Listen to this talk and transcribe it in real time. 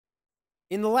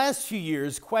In the last few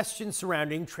years, questions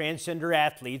surrounding transgender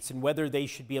athletes and whether they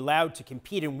should be allowed to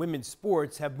compete in women's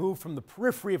sports have moved from the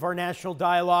periphery of our national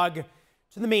dialogue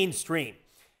to the mainstream.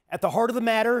 At the heart of the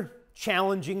matter,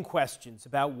 challenging questions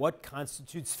about what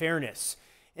constitutes fairness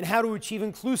and how to achieve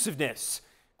inclusiveness.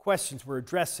 Questions we're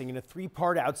addressing in a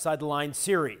three-part Outside the Line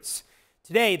series.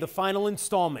 Today, the final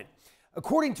installment.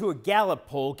 According to a Gallup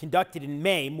poll conducted in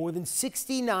May, more than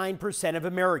 69% of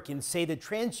Americans say that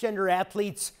transgender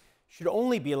athletes should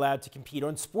only be allowed to compete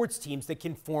on sports teams that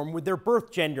conform with their birth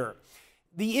gender.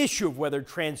 The issue of whether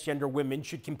transgender women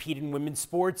should compete in women's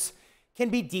sports can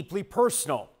be deeply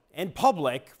personal and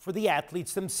public for the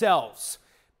athletes themselves,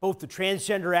 both the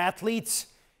transgender athletes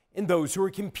and those who are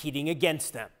competing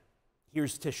against them.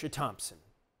 Here's Tisha Thompson.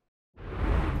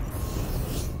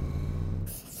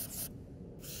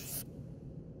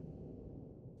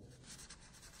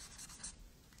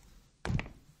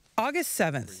 August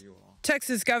 7th,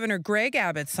 Texas Governor Greg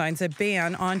Abbott signs a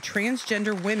ban on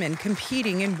transgender women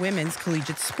competing in women's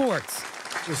collegiate sports.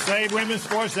 The Save Women's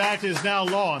Sports Act is now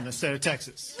law in the state of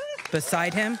Texas.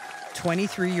 Beside him,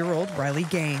 23-year-old Riley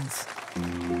Gaines.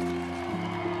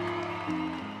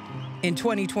 In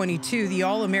 2022, the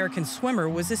All-American swimmer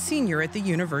was a senior at the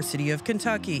University of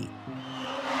Kentucky.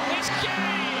 It's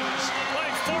Gaines,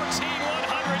 like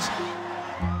 14/100s.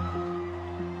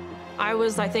 I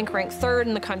was, I think, ranked third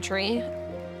in the country.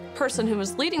 Person who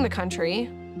was leading the country,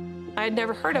 I had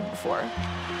never heard of before.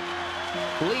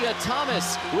 Leah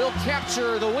Thomas will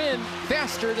capture the win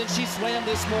faster than she swam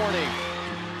this morning.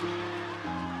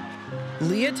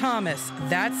 Leah Thomas,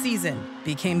 that season,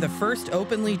 became the first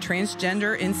openly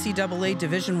transgender NCAA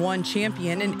Division I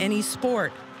champion in any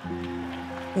sport,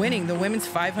 winning the women's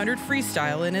 500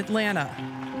 freestyle in Atlanta.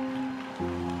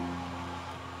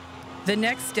 The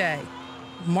next day,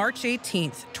 March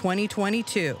 18th,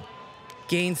 2022,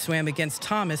 Gaines swam against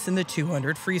Thomas in the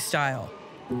 200 freestyle.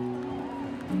 We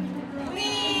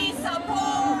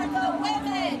support the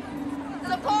women!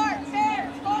 Support fair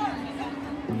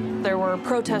sport! There were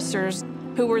protesters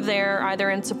who were there either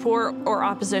in support or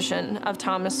opposition of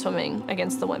Thomas swimming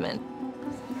against the women.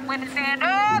 Women stand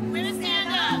up! Women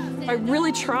stand up! I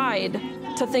really tried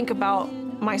to think about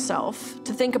myself,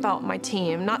 to think about my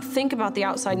team, not think about the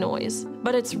outside noise.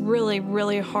 But it's really,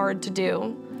 really hard to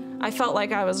do. I felt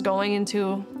like I was going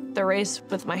into the race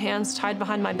with my hands tied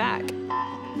behind my back.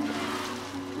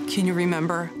 Can you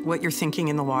remember what you're thinking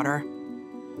in the water?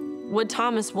 Would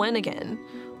Thomas win again?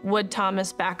 Would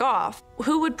Thomas back off?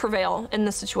 Who would prevail in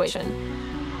this situation?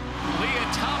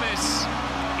 Leah Thomas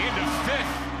into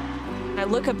fifth. I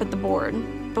look up at the board.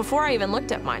 Before I even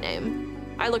looked at my name,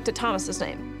 I looked at Thomas's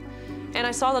name. And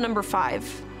I saw the number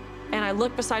 5. And I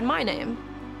looked beside my name,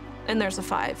 and there's a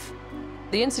 5.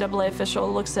 The NCAA official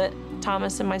looks at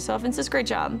Thomas and myself and says, "Great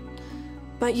job.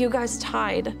 But you guys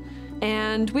tied,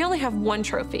 and we only have one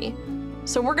trophy.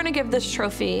 So we're gonna give this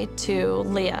trophy to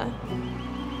Leah."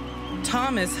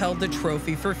 Thomas held the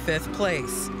trophy for 5th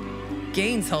place.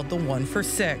 Gaines held the one for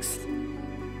 6th.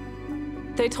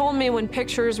 They told me when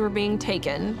pictures were being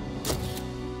taken,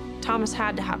 Thomas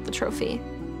had to have the trophy,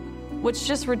 which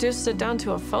just reduced it down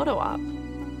to a photo op.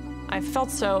 I felt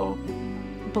so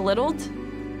belittled.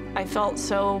 I felt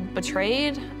so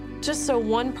betrayed. Just so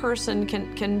one person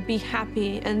can be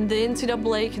happy and the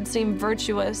NCAA can seem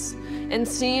virtuous and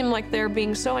seem like they're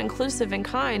being so inclusive and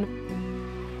kind.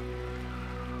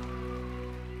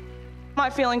 My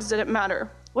feelings didn't matter.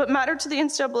 What mattered to the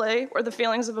NCAA were the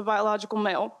feelings of a biological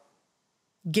male.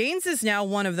 Gaines is now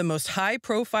one of the most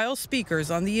high-profile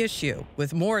speakers on the issue,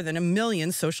 with more than 1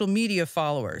 million social media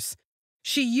followers.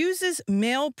 She uses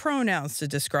male pronouns to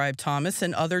describe Thomas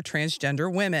and other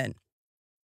transgender women.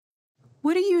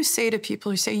 What do you say to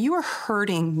people who say, "You are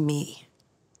hurting me.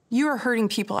 You are hurting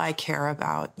people I care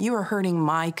about. You are hurting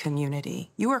my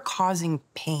community. You are causing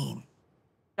pain"?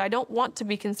 I don't want to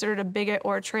be considered a bigot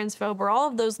or a transphobe or all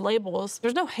of those labels.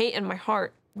 There's no hate in my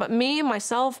heart. But me,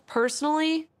 myself,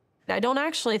 personally, I don't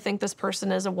actually think this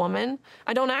person is a woman.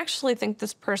 I don't actually think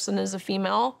this person is a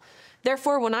female.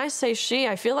 Therefore, when I say she,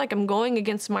 I feel like I'm going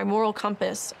against my moral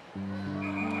compass.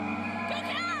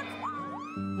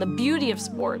 The beauty of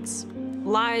sports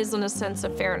lies in a sense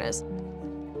of fairness.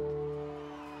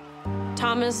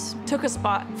 Thomas took a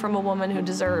spot from a woman who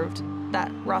deserved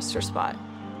that roster spot.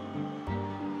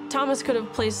 Thomas could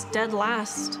have placed dead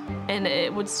last, and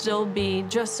it would still be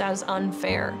just as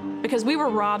unfair because we were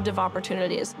robbed of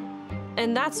opportunities.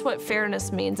 And that's what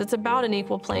fairness means. It's about an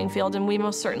equal playing field, and we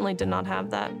most certainly did not have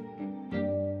that.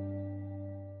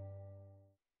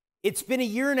 It's been a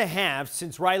year and a half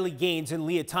since Riley Gaines and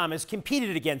Leah Thomas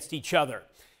competed against each other.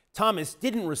 Thomas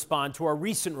didn't respond to our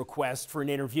recent request for an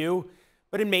interview,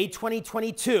 But in May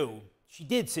 2022, she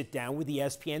did sit down with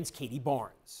ESPN's Katie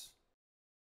Barnes.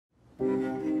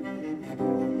 I'm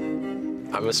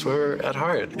a swimmer at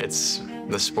heart. It's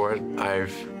the sport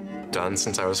I've done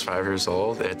since I was 5 years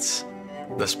old. It's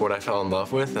the sport I fell in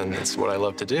love with, and it's what I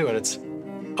love to do, and it's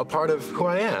a part of who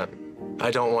I am.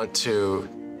 I don't want to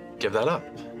give that up.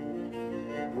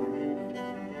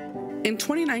 In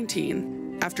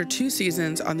 2019, after 2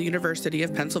 seasons on the University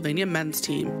of Pennsylvania men's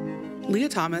team, Leah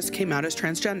Thomas came out as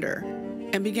transgender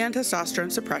and began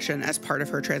testosterone suppression as part of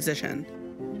her transition.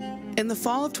 In the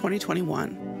fall of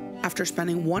 2021, after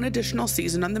spending 1 additional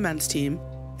season on the men's team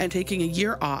and taking a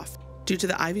year off due to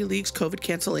the Ivy League's COVID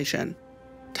cancellation,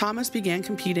 Thomas began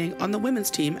competing on the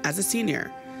women's team as a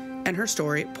senior, and her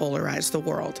story polarized the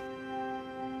world.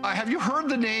 Have you heard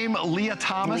the name Leah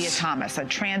Thomas? Leah Thomas, a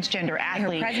transgender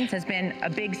athlete. Her presence has been a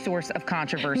big source of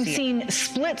controversy. We've seen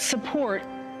split support.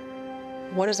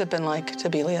 What has it been like to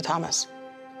be Leah Thomas?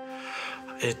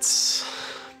 It's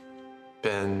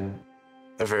been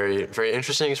a very, very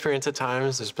interesting experience at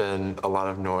times. There's been a lot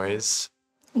of noise.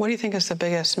 What do you think is the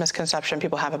biggest misconception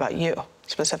people have about you,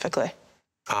 specifically?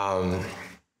 The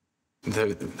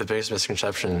biggest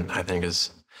misconception, I think,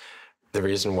 is the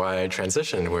reason why I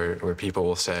transitioned, where people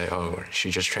will say, oh,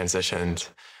 she just transitioned,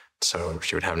 so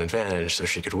she would have an advantage, so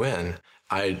she could win.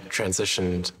 I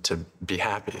transitioned to be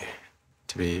happy,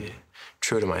 to be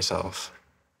true to myself.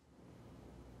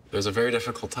 It was a very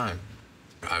difficult time.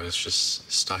 I was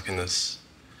just stuck in this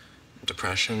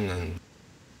depression, and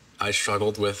I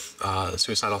struggled with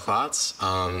suicidal thoughts.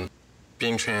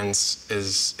 Being trans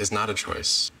is not a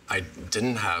choice. I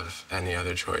didn't have any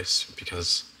other choice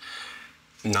because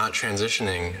not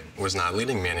transitioning was not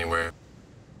leading me anywhere.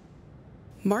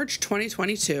 March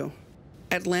 2022,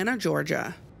 Atlanta,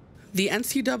 Georgia, the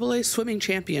NCAA Swimming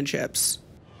Championships.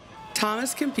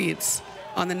 Thomas competes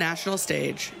on the national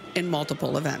stage in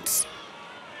multiple events.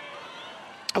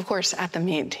 Of course, at the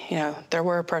meet, there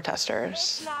were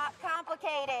protesters. Not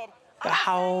complicated. But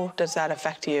how does that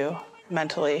affect you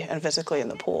mentally and physically in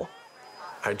the pool?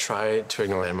 I try to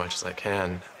ignore it as much as I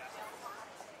can.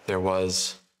 There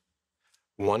was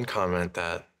one comment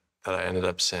that I ended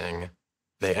up saying.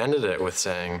 They ended it with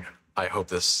saying, I hope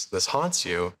this haunts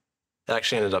you. It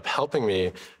actually ended up helping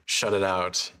me shut it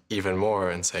out even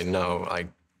more and say, no,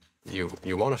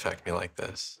 you won't affect me like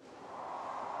this.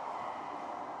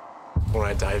 When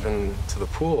I dive into the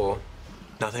pool,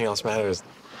 nothing else matters.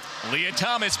 Leah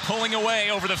Thomas pulling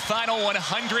away over the final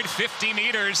 150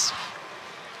 meters.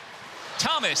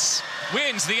 Thomas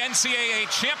wins the NCAA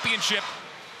championship.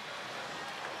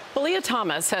 Leah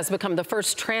Thomas has become the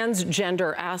first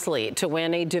transgender athlete to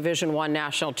win a Division I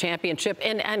national championship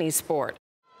in any sport.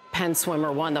 Penn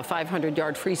swimmer won the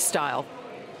 500-yard freestyle.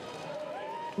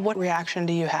 What reaction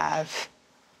do you have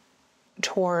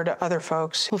toward other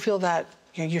folks who feel that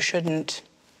you shouldn't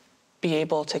be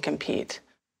able to compete?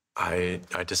 I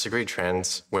disagree.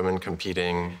 Trans women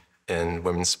competing in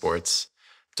women's sports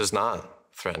does not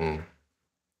threaten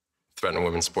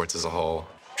women's sports as a whole.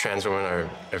 Trans women are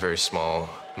a very small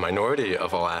minority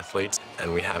of all athletes,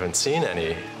 and we haven't seen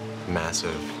any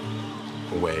massive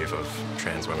wave of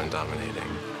trans women dominating.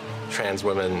 Trans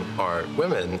women are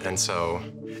women, and so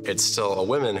it's still a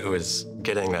woman who is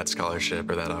getting that scholarship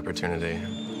or that opportunity.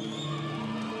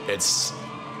 It's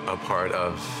a part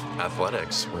of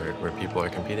athletics where people are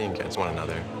competing against one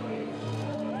another.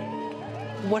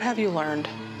 What have you learned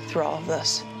through all of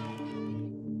this?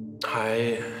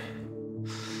 I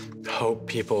hope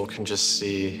people can just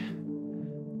see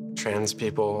trans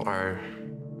people are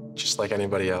just like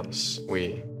anybody else.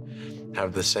 We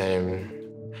have the same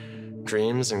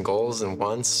dreams and goals and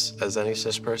wants as any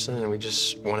cis person, and we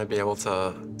just want to be able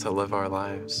to live our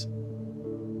lives.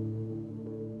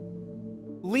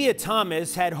 Leah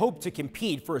Thomas had hoped to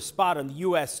compete for a spot on the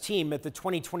U.S. team at the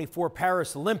 2024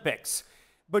 Paris Olympics.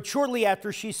 But shortly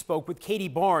after she spoke with Katie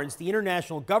Barnes, the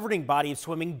international governing body of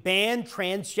swimming banned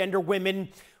transgender women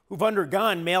who've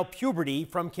undergone male puberty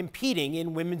from competing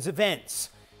in women's events,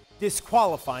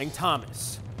 disqualifying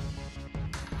Thomas.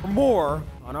 For more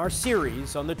on our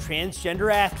series on the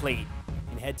transgender athlete, you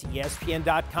can head to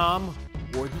ESPN.com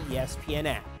or the ESPN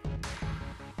app.